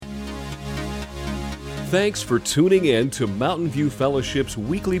Thanks for tuning in to Mountain View Fellowship's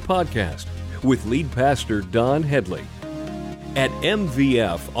weekly podcast with lead pastor Don Headley. At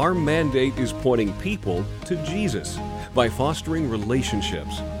MVF, our mandate is pointing people to Jesus by fostering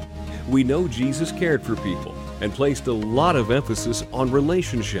relationships. We know Jesus cared for people and placed a lot of emphasis on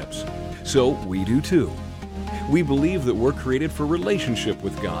relationships, so we do too. We believe that we're created for relationship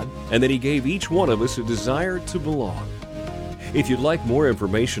with God and that He gave each one of us a desire to belong. If you'd like more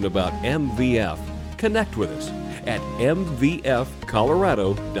information about MVF, connect with us at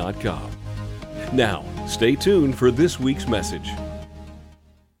mvfcolorado.com. Now, stay tuned for this week's message.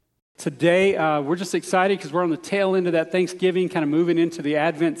 Today, we're just excited because we're on the tail end of that Thanksgiving, kind of moving into the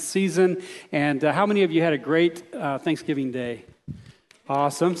Advent season. And how many of you had a great Thanksgiving day?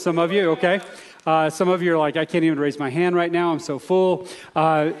 Awesome. Some of you, okay. Some of you are like, I can't even raise my hand right now. I'm so full.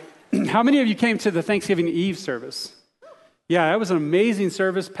 How many of you came to the Thanksgiving Eve service? Yeah, it was an amazing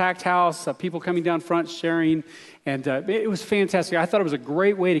service, packed house, people coming down front sharing, and it was fantastic. I thought it was a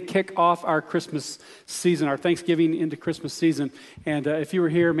great way to kick off our Christmas season, our Thanksgiving into Christmas season. And if you were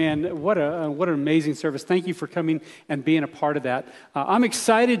here, man, what an amazing service. Thank you for coming and being a part of that. I'm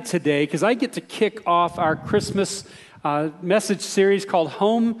excited today because I get to kick off our Christmas message series called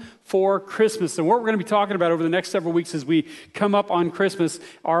Home for Christmas. And what we're going to be talking about over the next several weeks as we come up on Christmas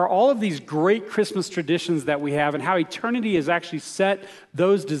are all of these great Christmas traditions that we have and how eternity has actually set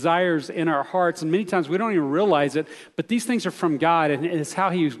those desires in our hearts. And many times we don't even realize it, but these things are from God, and it's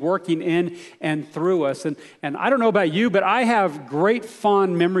how He's working in and through us. And I don't know about you, but I have great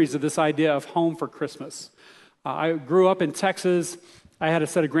fond memories of this idea of home for Christmas. I grew up in Texas. I had a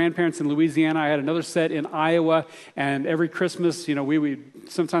set of grandparents in Louisiana. I had another set in Iowa. And every Christmas, we would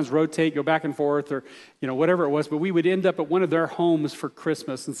sometimes rotate, go back and forth, or, whatever it was. But we would end up at one of their homes for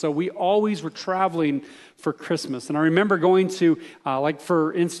Christmas. And so we always were traveling for Christmas. And I remember going to,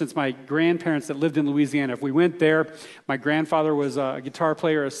 for instance, my grandparents that lived in Louisiana. If we went there, my grandfather was a guitar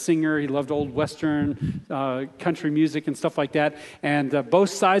player, a singer. He loved old Western country music and stuff like that. And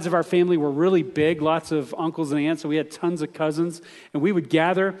both sides of our family were really big, lots of uncles and aunts. So we had tons of cousins. And we would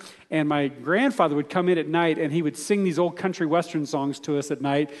gather, and my grandfather would come in at night, and he would sing these old country Western songs to us at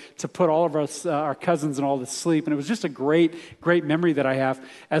night to put all of us, our cousins and all to sleep. And it was just a great, great memory that I have.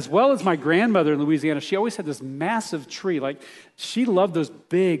 As well as my grandmother in Louisiana, she always had this massive tree. Like, she loved those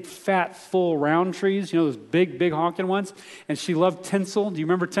big, fat, full, round trees, those big, big honking ones. And she loved tinsel. Do you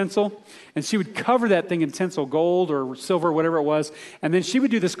remember tinsel? And she would cover that thing in tinsel, gold or silver, whatever it was. And then she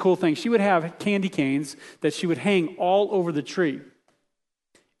would do this cool thing. She would have candy canes that she would hang all over the tree.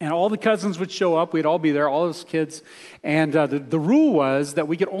 And all the cousins would show up. We'd all be there, all those kids. And the rule was that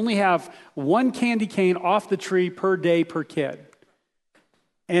we could only have one candy cane off the tree per day per kid.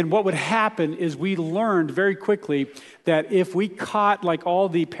 And what would happen is we learned very quickly that if we caught, like all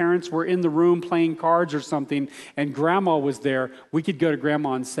the parents were in the room playing cards or something, and grandma was there, we could go to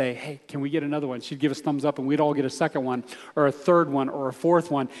grandma and say, hey, can we get another one? She'd give us thumbs up, and we'd all get a second one, or a third one, or a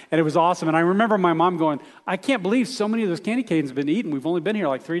fourth one. And it was awesome. And I remember my mom going, I can't believe so many of those candy canes have been eaten. We've only been here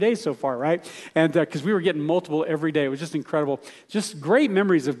like 3 days so far, right? And because we were getting multiple every day. It was just incredible. Just great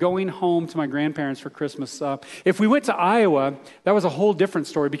memories of going home to my grandparents for Christmas. If we went to Iowa, that was a whole different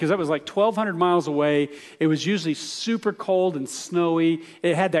story because that was like 1,200 miles away. It was usually super cold and snowy.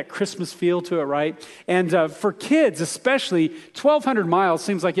 It had that Christmas feel to it, right? And for kids especially, 1,200 miles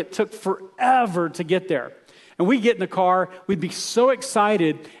seems like it took forever to get there. And we'd get in the car, we'd be so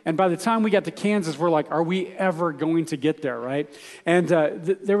excited, and by the time we got to Kansas, we're like, are we ever going to get there, right? And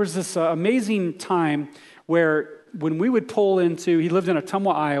there was this amazing time where when we would pull into, he lived in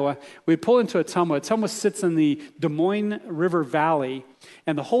Ottumwa, Iowa, we'd pull into Ottumwa. Ottumwa sits in the Des Moines River Valley,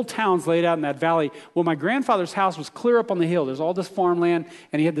 and the whole town's laid out in that valley. Well, my grandfather's house was clear up on the hill. There's all this farmland,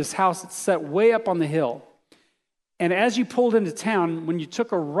 and he had this house that's set way up on the hill. And as you pulled into town, when you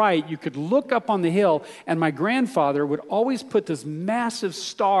took a right, you could look up on the hill, and my grandfather would always put this massive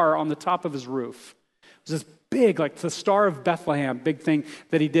star on the top of his roof. It was this big, like the Star of Bethlehem, big thing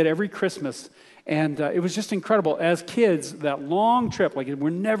that he did every Christmas. And it was just incredible. As kids, that long trip, like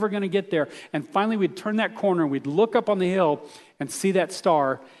we're never going to get there. And finally, we'd turn that corner, and we'd look up on the hill and see that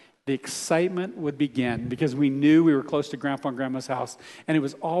star. The excitement would begin because we knew we were close to Grandpa and Grandma's house. And it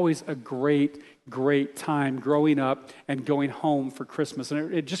was always a great, great time growing up and going home for Christmas.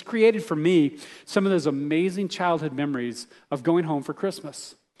 And it just created for me some of those amazing childhood memories of going home for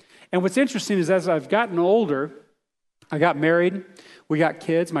Christmas. And what's interesting is as I've gotten older, I got married, we got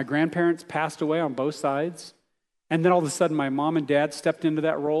kids, my grandparents passed away on both sides, and then all of a sudden my mom and dad stepped into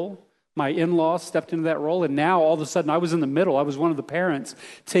that role. My in-laws stepped into that role, and now all of a sudden I was in the middle. I was one of the parents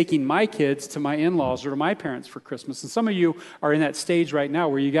taking my kids to my in-laws or to my parents for Christmas. And some of you are in that stage right now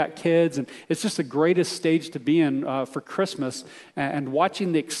where you got kids, and it's just the greatest stage to be in for Christmas. And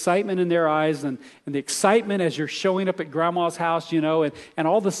watching the excitement in their eyes and the excitement as you're showing up at grandma's house, and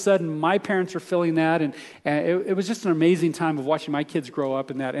all of a sudden my parents are feeling that. And it was just an amazing time of watching my kids grow up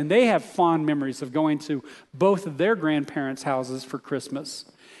in that. And they have fond memories of going to both of their grandparents' houses for Christmas.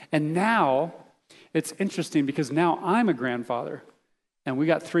 And now, it's interesting because now I'm a grandfather, and we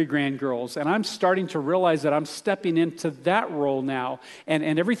got 3 grandgirls, and I'm starting to realize that I'm stepping into that role now.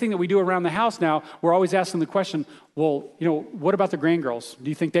 And everything that we do around the house now, we're always asking the question, well, what about the grandgirls? Do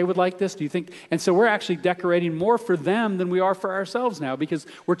you think they would like this? Do you think? And so we're actually decorating more for them than we are for ourselves now, because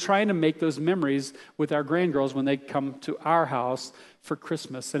we're trying to make those memories with our grandgirls when they come to our house for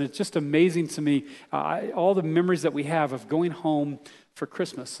Christmas. And it's just amazing to me, all the memories that we have of going home for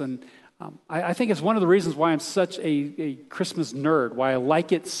Christmas. And I think it's one of the reasons why I'm such a Christmas nerd, why I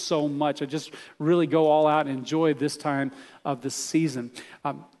like it so much. I just really go all out and enjoy this time of the season.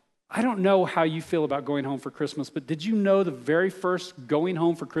 I don't know how you feel about going home for Christmas, but did you know the very first going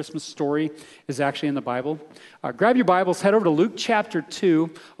home for Christmas story is actually in the Bible? Grab your Bibles, head over to Luke chapter 2,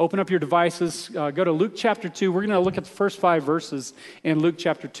 open up your devices, go to Luke chapter 2. We're going to look at the first 5 verses in Luke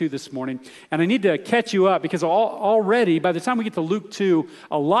chapter 2 this morning. And I need to catch you up because already, by the time we get to Luke 2,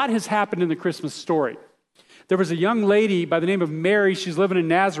 a lot has happened in the Christmas story. There was a young lady by the name of Mary. She's living in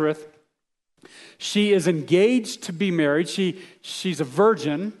Nazareth. She is engaged to be married. She's a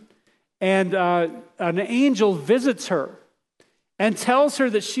virgin. And an angel visits her and tells her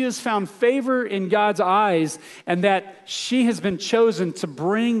that she has found favor in God's eyes and that she has been chosen to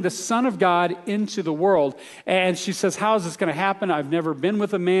bring the Son of God into the world. And she says, how is this going to happen? I've never been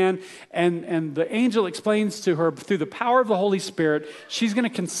with a man. And the angel explains to her, through the power of the Holy Spirit, she's going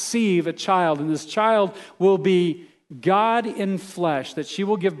to conceive a child. And this child will be God in flesh, that she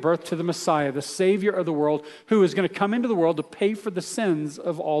will give birth to the Messiah, the Savior of the world, who is going to come into the world to pay for the sins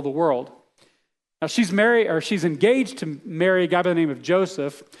of all the world. Now, she's engaged to marry a guy by the name of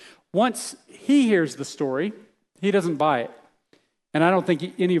Joseph. Once he hears the story, he doesn't buy it. And I don't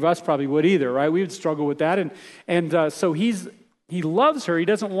think any of us probably would either, right? We would struggle with that. And so he loves her. He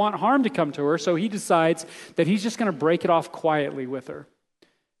doesn't want harm to come to her. So he decides that he's just going to break it off quietly with her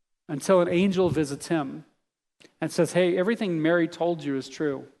until an angel visits him and says, hey, everything Mary told you is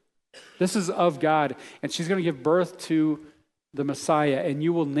true. This is of God, and she's going to give birth to the Messiah, and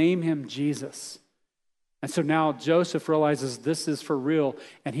you will name him Jesus. And so now Joseph realizes this is for real,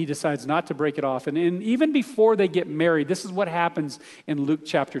 and he decides not to break it off. And even before they get married, this is what happens in Luke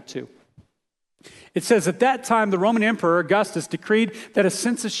chapter 2. It says, at that time, the Roman Emperor Augustus decreed that a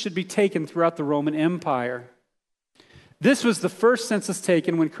census should be taken throughout the Roman Empire. This was the first census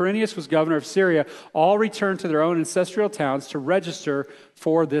taken when Quirinius was governor of Syria. All returned to their own ancestral towns to register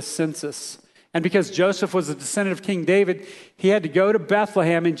for this census. And because Joseph was a descendant of King David, he had to go to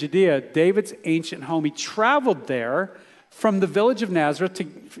Bethlehem in Judea, David's ancient home. He traveled there from the village of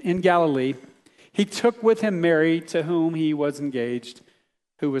Nazareth in Galilee. He took with him Mary, to whom he was engaged,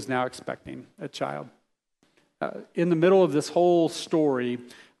 who was now expecting a child. In the middle of this whole story,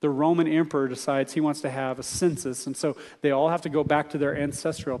 the Roman emperor decides he wants to have a census, and so they all have to go back to their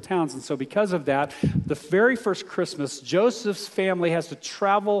ancestral towns. And so because of that, the very first Christmas, Joseph's family has to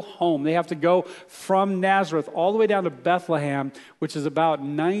travel home. They have to go from Nazareth all the way down to Bethlehem, which is about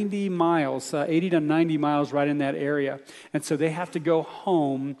 90 miles, 80 to 90 miles right in that area. And so they have to go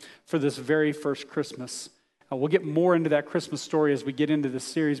home for this very first Christmas. We'll get more into that Christmas story as we get into this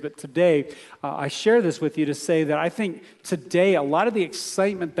series, but today I share this with you to say that I think today a lot of the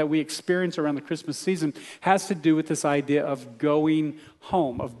excitement that we experience around the Christmas season has to do with this idea of going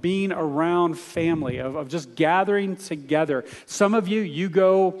home, of being around family, of just gathering together. Some of you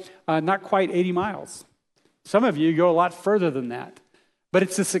go not quite 80 miles. Some of you go a lot further than that. But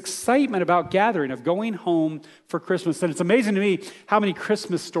it's this excitement about gathering, of going home for Christmas. And it's amazing to me how many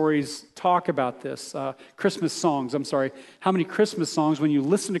Christmas stories talk about this. Christmas songs, how many Christmas songs, when you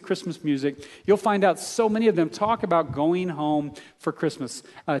listen to Christmas music, you'll find out so many of them talk about going home for Christmas.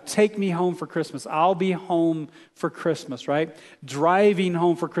 Take me home for Christmas. I'll be home for Christmas, right? Driving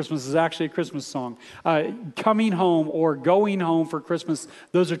home for Christmas is actually a Christmas song. Coming home or going home for Christmas,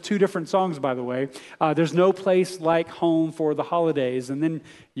 those are 2 different songs, by the way. There's no place like home for the holidays. And then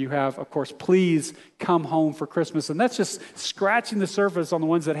you have, of course, Please Come Home for Christmas. And that's just scratching the surface on the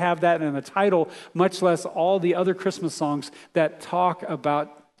ones that have that in the title, much less all the other Christmas songs that talk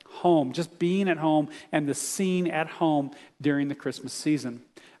about home, just being at home and the scene at home during the Christmas season.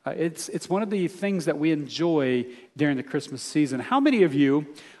 It's one of the things that we enjoy during the Christmas season. How many of you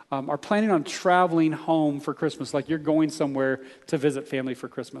are planning on traveling home for Christmas, like you're going somewhere to visit family for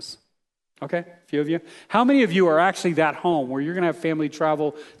Christmas? Okay, a few of you. How many of you are actually that home where you're going to have family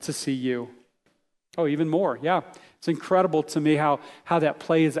travel to see you? Oh, even more, yeah. It's incredible to me how that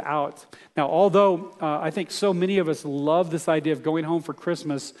plays out. Now, although I think so many of us love this idea of going home for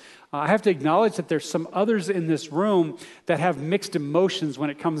Christmas, I have to acknowledge that there's some others in this room that have mixed emotions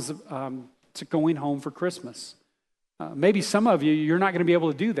when it comes to going home for Christmas. Maybe some of you, you're not going to be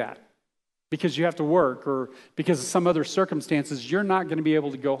able to do that because you have to work, or because of some other circumstances, you're not going to be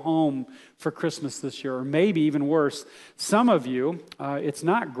able to go home for Christmas this year. Or maybe even worse, some of you, it's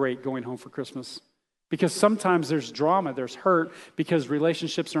not great going home for Christmas. Because sometimes there's drama, there's hurt because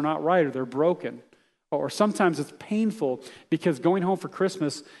relationships are not right or they're broken. Or sometimes it's painful because going home for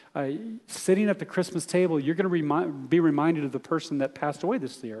Christmas, sitting at the Christmas table, you're going to be reminded of the person that passed away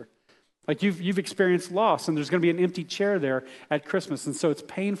this year. Like you've experienced loss, and there's going to be an empty chair there at Christmas, and so it's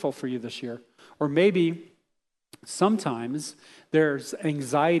painful for you this year. Or maybe sometimes there's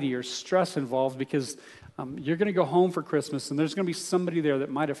anxiety or stress involved because you're going to go home for Christmas, and there's going to be somebody there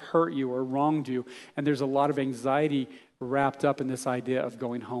that might have hurt you or wronged you, and there's a lot of anxiety wrapped up in this idea of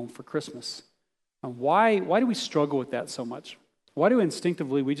going home for Christmas. Why do we struggle with that so much? Why do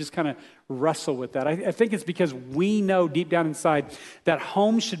instinctively we just kind of wrestle with that? I think it's because we know deep down inside that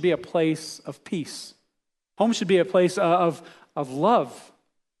home should be a place of peace. Home should be a place of love.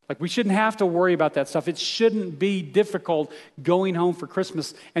 Like we shouldn't have to worry about that stuff. It shouldn't be difficult going home for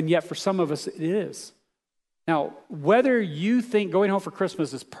Christmas, and yet for some of us it is. Now, whether you think going home for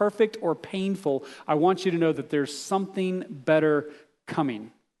Christmas is perfect or painful, I want you to know that there's something better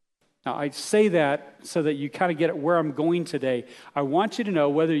coming. Now, I say that so that you kind of get where I'm going today. I want you to know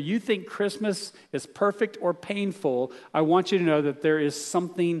whether you think Christmas is perfect or painful, I want you to know that there is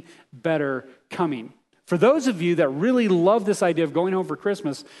something better coming. For those of you that really love this idea of going home for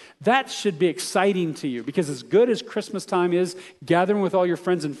Christmas, that should be exciting to you, because as good as Christmas time is, gathering with all your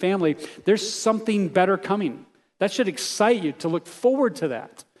friends and family, there's something better coming. That should excite you to look forward to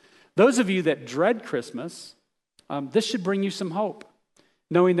that. Those of you that dread Christmas, this should bring you some hope,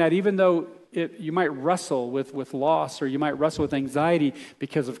 knowing that even though you might wrestle with loss, or you might wrestle with anxiety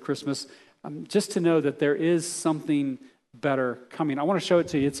because of Christmas, just to know that there is something better coming. I want to show it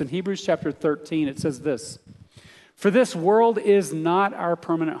to you. It's in Hebrews chapter 13. It says this: "For this world is not our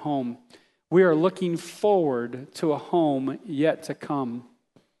permanent home. We are looking forward to a home yet to come.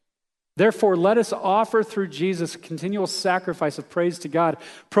 Therefore, let us offer through Jesus a continual sacrifice of praise to God,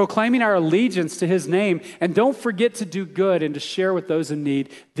 proclaiming our allegiance to his name. And don't forget to do good and to share with those in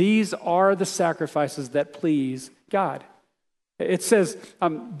need. These are the sacrifices that please God." It says,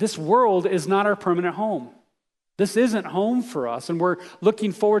 this world is not our permanent home. This isn't home for us, and we're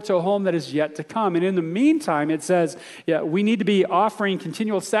looking forward to a home that is yet to come. And in the meantime, it says, we need to be offering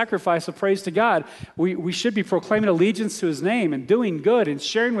continual sacrifice of praise to God. We should be proclaiming allegiance to his name and doing good and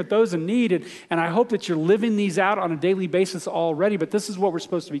sharing with those in need. And I hope that you're living these out on a daily basis already, but this is what we're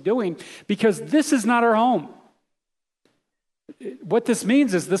supposed to be doing, because this is not our home. What this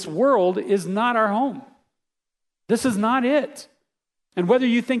means is this world is not our home. This is not it. And whether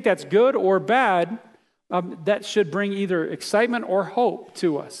you think that's good or bad, that should bring either excitement or hope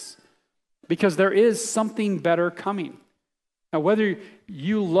to us, because there is something better coming. Now, whether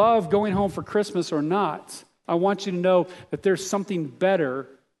you love going home for Christmas or not, I want you to know that there's something better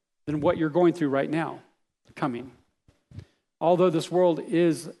than what you're going through right now coming. Although this world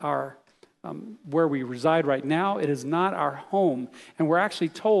is our where we reside right now, it is not our home. And we're actually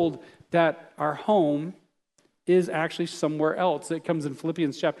told that our home is actually somewhere else. It comes in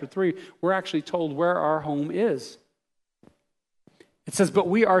Philippians chapter 3. We're actually told where our home is. It says, but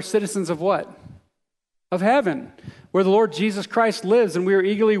we are citizens of what? Of heaven, where the Lord Jesus Christ lives, and we are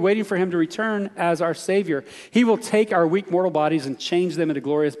eagerly waiting for him to return as our Savior. He will take our weak mortal bodies and change them into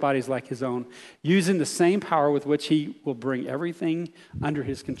glorious bodies like his own, using the same power with which he will bring everything under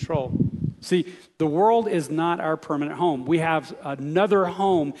his control. See, the world is not our permanent home. We have another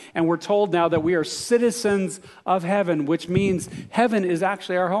home, and we're told now that we are citizens of heaven, which means heaven is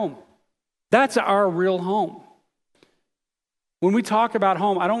actually our home. That's our real home. When we talk about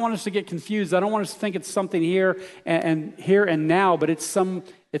home, I don't want us to get confused. I don't want us to think it's something here and now, but it's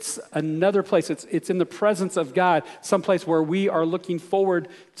another place. It's in the presence of God, someplace where we are looking forward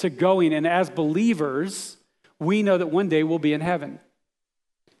to going. And as believers, we know that one day we'll be in heaven.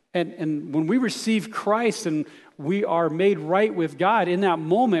 And when we receive Christ and we are made right with God, in that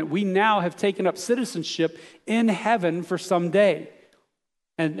moment, we now have taken up citizenship in heaven for some day.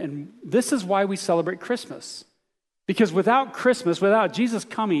 And this is why we celebrate Christmas. Because without Christmas, without Jesus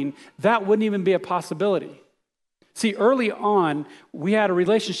coming, that wouldn't even be a possibility. See, early on, we had a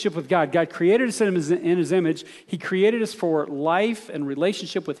relationship with God. God created us in his image. He created us for life and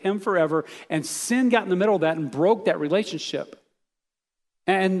relationship with him forever, and sin got in the middle of that and broke that relationship.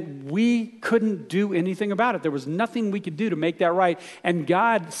 And we couldn't do anything about it. There was nothing we could do to make that right. And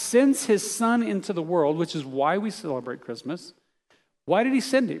God sends his son into the world, which is why we celebrate Christmas. Why did he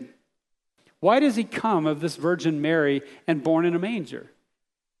send him? Why does he come of this Virgin Mary and born in a manger?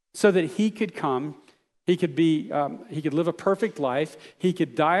 So that he could come, he could live a perfect life, he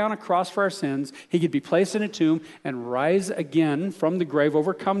could die on a cross for our sins, he could be placed in a tomb and rise again from the grave,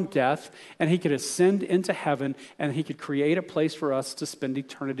 overcome death, and he could ascend into heaven, and he could create a place for us to spend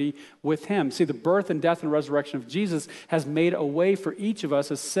eternity with him. See, the birth and death and resurrection of Jesus has made a way for each of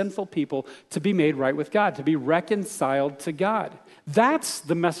us as sinful people to be made right with God, to be reconciled to God. That's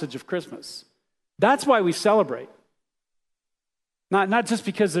the message of Christmas. That's why we celebrate. Not just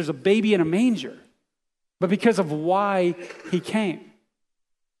because there's a baby in a manger, but because of why he came.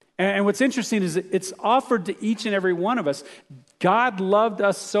 And what's interesting is it's offered to each and every one of us. God loved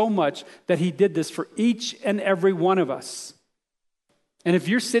us so much that he did this for each and every one of us. And if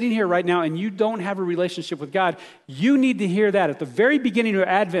you're sitting here right now and you don't have a relationship with God, you need to hear that at the very beginning of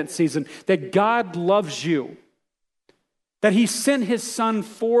Advent season, that God loves you, that he sent his son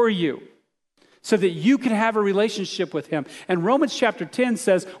for you, so that you can have a relationship with him. And Romans chapter 10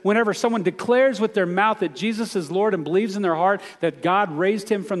 says, whenever someone declares with their mouth that Jesus is Lord and believes in their heart that God raised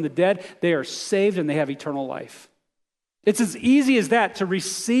him from the dead, they are saved and they have eternal life. It's as easy as that to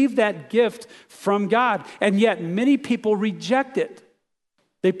receive that gift from God. And yet many people reject it.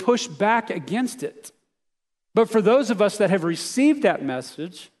 They push back against it. But for those of us that have received that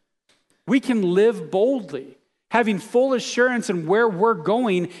message, we can live boldly, having full assurance in where we're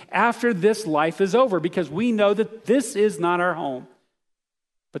going after this life is over, because we know that this is not our home,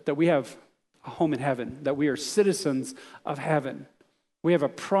 but that we have a home in heaven, that we are citizens of heaven. We have a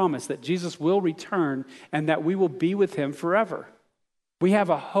promise that Jesus will return and that we will be with him forever. We have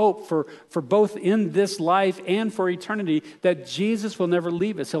a hope for both in this life and for eternity, that Jesus will never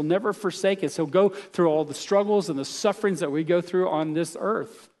leave us. He'll never forsake us. He'll go through all the struggles and the sufferings that we go through on this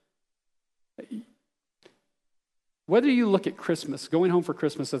earth. Whether you look at Christmas, going home for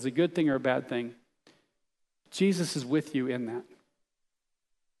Christmas, as a good thing or a bad thing, Jesus is with you in that.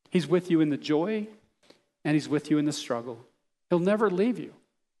 He's with you in the joy, and he's with you in the struggle. He'll never leave you.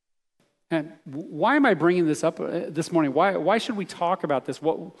 And why am I bringing this up this morning? Why should we talk about this?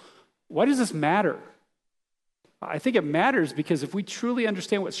 Why does this matter? I think it matters because if we truly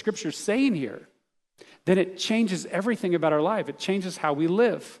understand what Scripture's saying here, then it changes everything about our life. It changes how we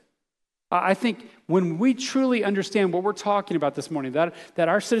live. I think when we truly understand what we're talking about this morning, that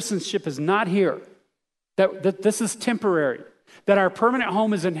our citizenship is not here, that this is temporary, that our permanent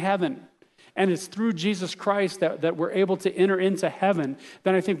home is in heaven, and it's through Jesus Christ that we're able to enter into heaven,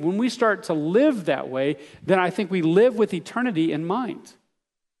 then I think when we start to live that way, then I think we live with eternity in mind.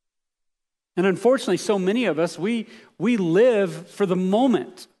 And unfortunately, so many of us, we live for the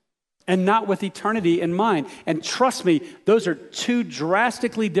moment and not with eternity in mind. And trust me, those are two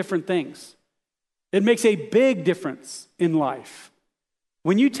drastically different things. It makes a big difference in life.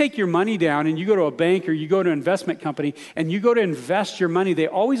 When you take your money down and you go to a bank or you go to an investment company and you go to invest your money, they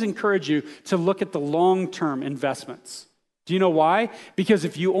always encourage you to look at the long-term investments. Do you know why? Because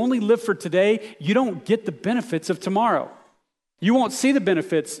if you only live for today, you don't get the benefits of tomorrow. You won't see the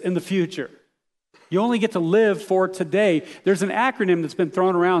benefits in the future. You only get to live for today. There's an acronym that's been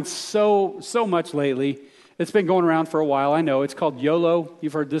thrown around so much lately. It's been going around for a while, I know. It's called YOLO.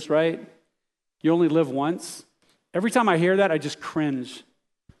 You've heard this, right? You only live once. Every time I hear that, I just cringe.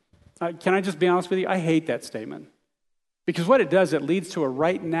 Can I just be honest with you? I hate that statement. Because what it does, it leads to a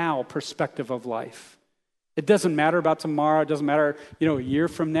right now perspective of life. It doesn't matter about tomorrow. It doesn't matter, a year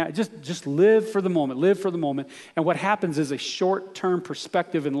from now. Just live for the moment. Live for the moment. And what happens is a short-term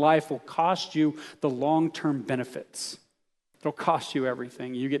perspective in life will cost you the long-term benefits. It'll cost you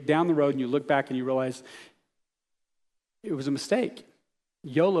everything. You get down the road and you look back and you realize it was a mistake.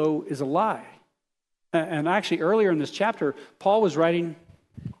 YOLO is a lie. And actually, earlier in this chapter, Paul was writing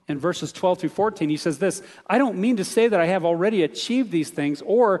in verses 12 through 14, he says this, I don't mean to say that I have already achieved these things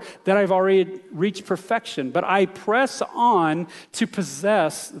or that I've already reached perfection, but I press on to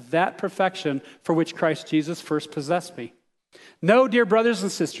possess that perfection for which Christ Jesus first possessed me. No, dear brothers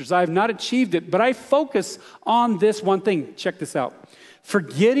and sisters, I have not achieved it, but I focus on this one thing. Check this out.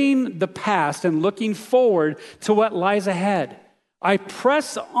 Forgetting the past and looking forward to what lies ahead. I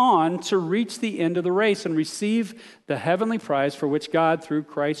press on to reach the end of the race and receive the heavenly prize for which God, through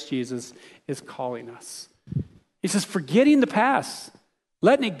Christ Jesus, is calling us. He says, forgetting the past.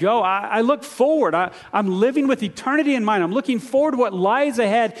 letting it go. I look forward. I'm living with eternity in mind. I'm looking forward to what lies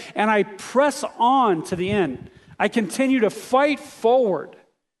ahead, and I press on to the end. I continue to fight forward.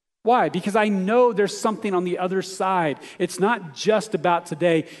 Why? Because I know there's something on the other side. It's not just about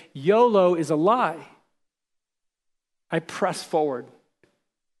today. YOLO is a lie. I press forward.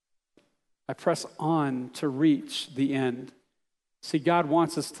 I press on to reach the end. See, God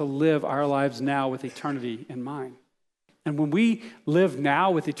wants us to live our lives now with eternity in mind. And when we live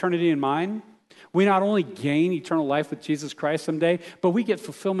now with eternity in mind, we not only gain eternal life with Jesus Christ someday, but we get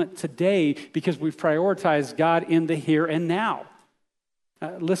fulfillment today because we've prioritized God in the here and now.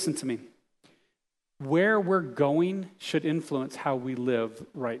 Listen to me. Where we're going should influence how we live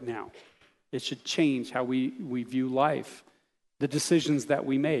right now. It should change how we view life, the decisions that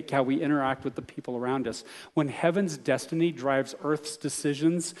we make, how we interact with the people around us. When heaven's destiny drives earth's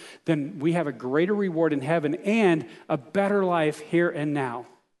decisions, then we have a greater reward in heaven and a better life here and now.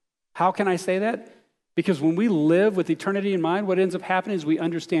 How can I say that? Because when we live with eternity in mind, what ends up happening is we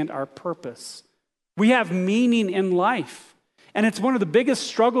understand our purpose. We have meaning in life. And it's one of the biggest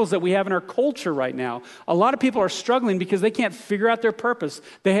struggles that we have in our culture right now. A lot of people are struggling because they can't figure out their purpose.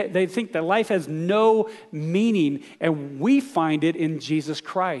 They think that life has no meaning, and we find it in Jesus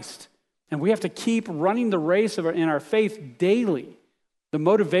Christ. And we have to keep running the race in our faith daily. The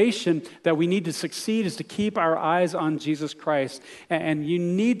motivation that we need to succeed is to keep our eyes on Jesus Christ. And you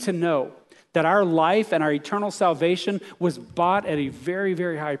need to know that our life and our eternal salvation was bought at a very,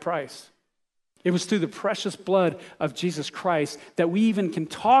 very high price. It was through the precious blood of Jesus Christ that we even can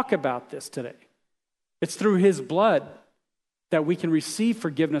talk about this today. It's through his blood that we can receive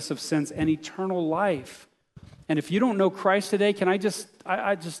forgiveness of sins and eternal life. And if you don't know Christ today, can I just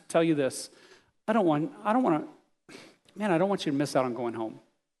tell you this? I don't want you to miss out on going home.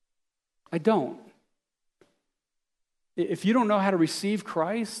 I don't. If you don't know how to receive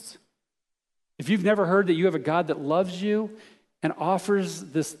Christ, if you've never heard that you have a God that loves you and offers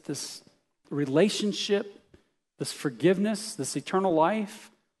this relationship, this forgiveness, this eternal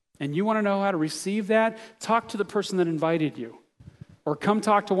life, and you want to know how to receive that, talk to the person that invited you. Or come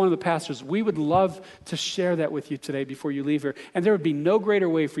talk to one of the pastors. We would love to share that with you today before you leave here. And there would be no greater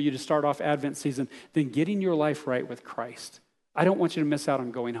way for you to start off Advent season than getting your life right with Christ. I don't want you to miss out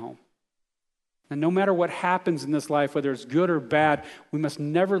on going home. And no matter what happens in this life, whether it's good or bad, we must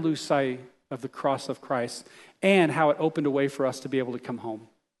never lose sight of the cross of Christ and how it opened a way for us to be able to come home.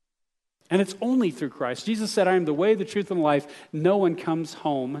 And it's only through Christ. Jesus said, I am the way, the truth, and the life. No one comes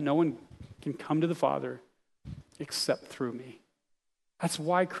home. No one can come to the Father except through me. That's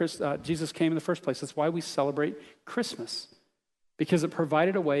why Jesus came in the first place. That's why we celebrate Christmas, because it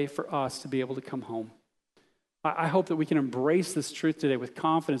provided a way for us to be able to come home. I hope that we can embrace this truth today with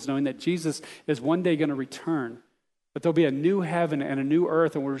confidence, knowing that Jesus is one day going to return, but there'll be a new heaven and a new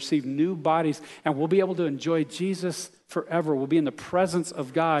earth, and we'll receive new bodies, and we'll be able to enjoy Jesus forever. We'll be in the presence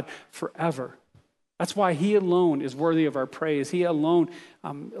of God forever. That's why he alone is worthy of our praise. He alone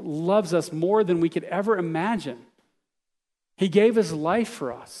loves us more than we could ever imagine. He gave his life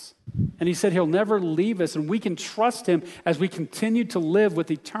for us, and he said he'll never leave us, and we can trust him as we continue to live with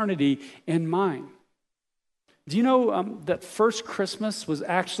eternity in mind. Do you know that first Christmas was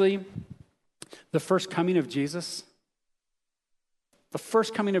actually the first coming of Jesus? The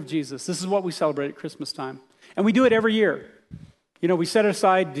first coming of Jesus. This is what we celebrate at Christmas time. And we do it every year. You know, we set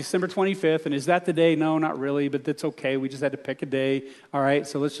aside December 25th, and is that the day? No, not really, but that's okay. We just had to pick a day. All right,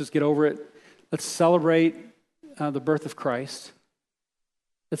 so let's just get over it. Let's celebrate the birth of Christ.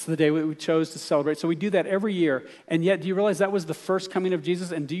 That's the day we chose to celebrate. So we do that every year. And yet, do you realize that was the first coming of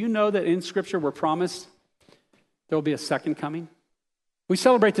Jesus? And do you know that in Scripture we're promised there will be a second coming? We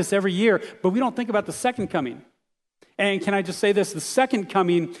celebrate this every year, but we don't think about the second coming. And can I just say this? The second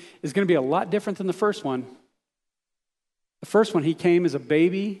coming is going to be a lot different than the first one. The first one, he came as a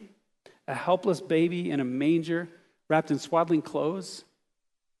baby, a helpless baby in a manger, wrapped in swaddling clothes.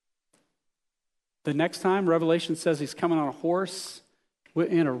 The next time, Revelation says he's coming on a horse,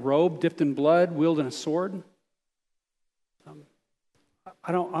 in a robe dipped in blood, wielding a sword.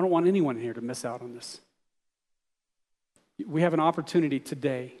 I don't want anyone here to miss out on this. We have an opportunity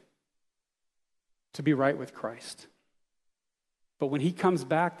today to be right with Christ. But when he comes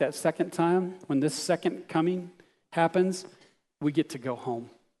back that second time, when this second coming happens, we get to go home.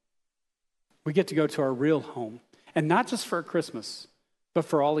 We get to go to our real home. And not just for Christmas, but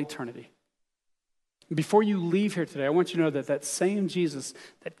for all eternity. Before you leave here today, I want you to know that that same Jesus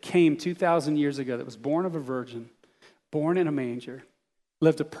that came 2,000 years ago, that was born of a virgin, born in a manger,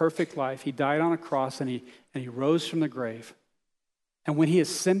 lived a perfect life. He died on a cross and he rose from the grave. And when he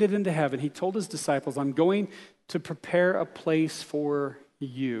ascended into heaven, he told his disciples, I'm going to prepare a place for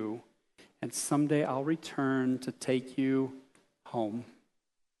you, and someday I'll return to take you home.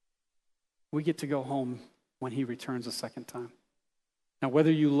 We get to go home when he returns a second time. Now,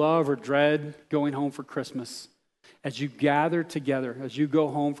 whether you love or dread going home for Christmas, as you gather together, as you go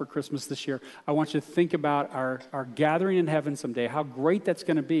home for Christmas this year, I want you to think about our gathering in heaven someday, how great that's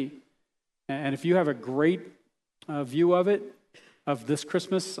going to be. And if you have a great view of it, of this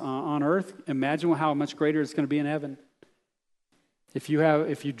Christmas on earth, imagine how much greater it's going to be in heaven. If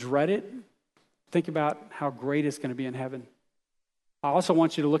you dread it, think about how great it's going to be in heaven. I also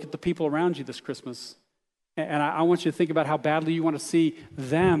want you to look at the people around you this Christmas. And I want you to think about how badly you want to see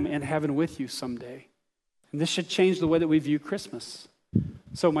them in heaven with you someday. And this should change the way that we view Christmas.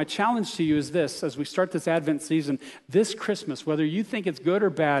 So my challenge to you is this: as we start this Advent season, this Christmas, whether you think it's good or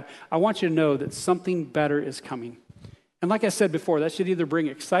bad, I want you to know that something better is coming. And like I said before, that should either bring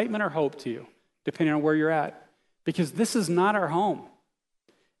excitement or hope to you, depending on where you're at. Because this is not our home.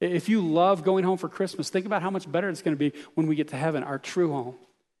 If you love going home for Christmas, think about how much better it's going to be when we get to heaven, our true home.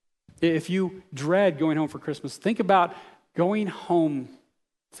 If you dread going home for Christmas, think about going home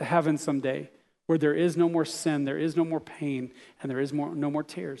to heaven someday, where there is no more sin, there is no more pain, and there is no more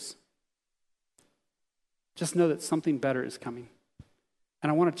tears. Just know that something better is coming.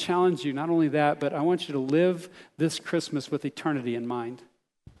 And I want to challenge you, not only that, but I want you to live this Christmas with eternity in mind.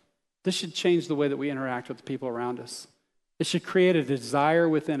 This should change the way that we interact with the people around us. It should create a desire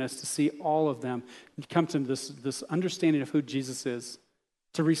within us to see all of them come to this understanding of who Jesus is,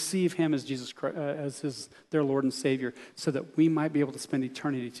 to receive him as Jesus Christ, as their Lord and Savior, so that we might be able to spend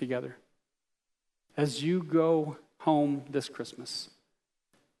eternity together. As you go home this Christmas,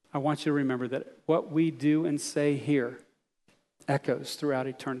 I want you to remember that what we do and say here echoes throughout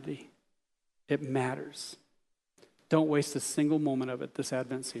eternity. It matters. Don't waste a single moment of it this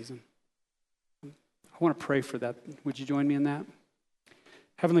Advent season. I want to pray for that. Would you join me in that?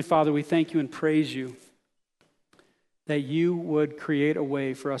 Heavenly Father, we thank you and praise you that you would create a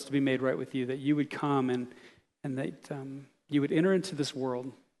way for us to be made right with you, that you would come and that you would enter into this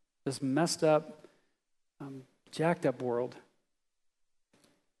world, this messed up, jacked up world,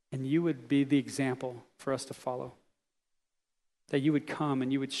 and you would be the example for us to follow. That you would come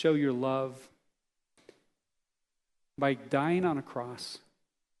and you would show your love by dying on a cross,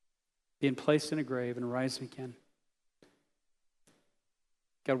 being placed in a grave and rising again.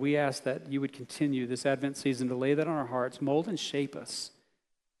 God, we ask that you would continue this Advent season to lay that on our hearts, mold and shape us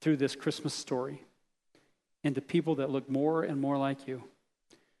through this Christmas story into people that look more and more like you.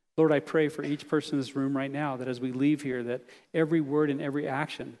 Lord, I pray for each person in this room right now that as we leave here, that every word and every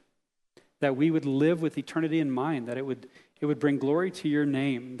action, that we would live with eternity in mind, that it would bring glory to your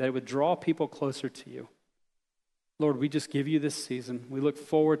name, that it would draw people closer to you. Lord, we just give you this season. We look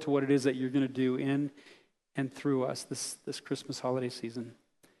forward to what it is that you're going to do in and through us this Christmas holiday season.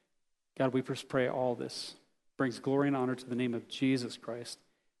 God, we just pray all this brings glory and honor to the name of Jesus Christ.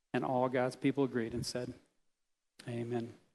 And all God's people agreed and said, amen.